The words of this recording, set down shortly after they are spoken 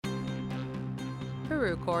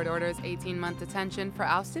Peru court orders 18-month detention for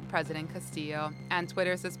ousted President Castillo, and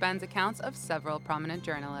Twitter suspends accounts of several prominent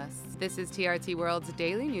journalists. This is TRT World's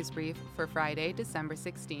daily news brief for Friday, December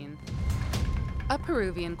 16th. A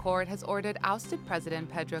Peruvian court has ordered ousted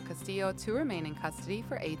President Pedro Castillo to remain in custody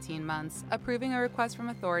for 18 months, approving a request from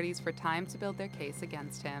authorities for time to build their case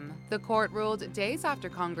against him. The court ruled days after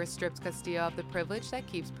Congress stripped Castillo of the privilege that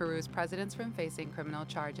keeps Peru's presidents from facing criminal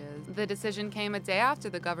charges. The decision came a day after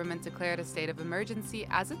the government declared a state of emergency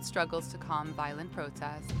as it struggles to calm violent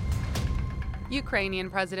protests. Ukrainian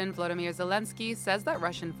President Volodymyr Zelensky says that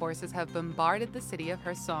Russian forces have bombarded the city of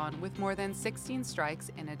Kherson with more than 16 strikes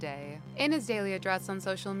in a day. In his daily address on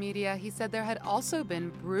social media, he said there had also been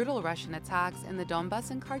brutal Russian attacks in the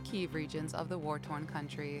Donbas and Kharkiv regions of the war-torn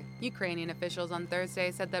country. Ukrainian officials on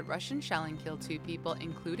Thursday said that Russian shelling killed 2 people,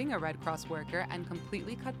 including a Red Cross worker, and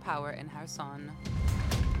completely cut power in Kherson.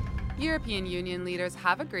 European Union leaders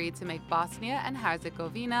have agreed to make Bosnia and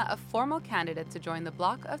Herzegovina a formal candidate to join the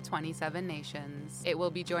bloc of 27 nations. It will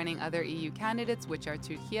be joining other EU candidates, which are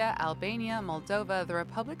Turkey, Albania, Moldova, the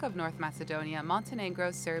Republic of North Macedonia, Montenegro,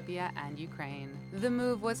 Serbia, and Ukraine. The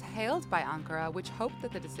move was hailed by Ankara, which hoped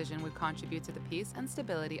that the decision would contribute to the peace and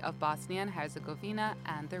stability of Bosnia and Herzegovina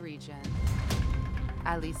and the region.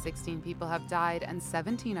 At least 16 people have died and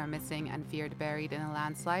 17 are missing and feared buried in a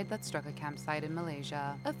landslide that struck a campsite in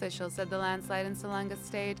Malaysia. Officials said the landslide in Selangor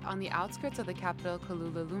State, on the outskirts of the capital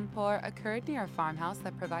Kuala Lumpur, occurred near a farmhouse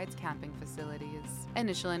that provides camping facilities.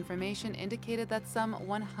 Initial information indicated that some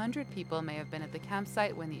 100 people may have been at the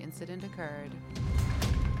campsite when the incident occurred.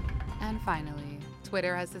 And finally,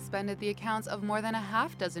 Twitter has suspended the accounts of more than a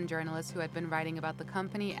half-dozen journalists who had been writing about the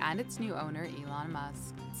company and its new owner, Elon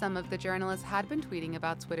Musk. Some of the journalists had been tweeting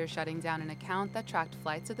about Twitter shutting down an account that tracked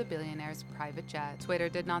flights of the billionaire's private jet. Twitter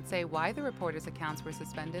did not say why the reporters' accounts were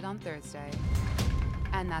suspended on Thursday.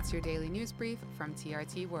 And that's your daily news brief from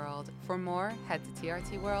TRT World. For more, head to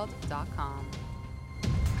trtworld.com.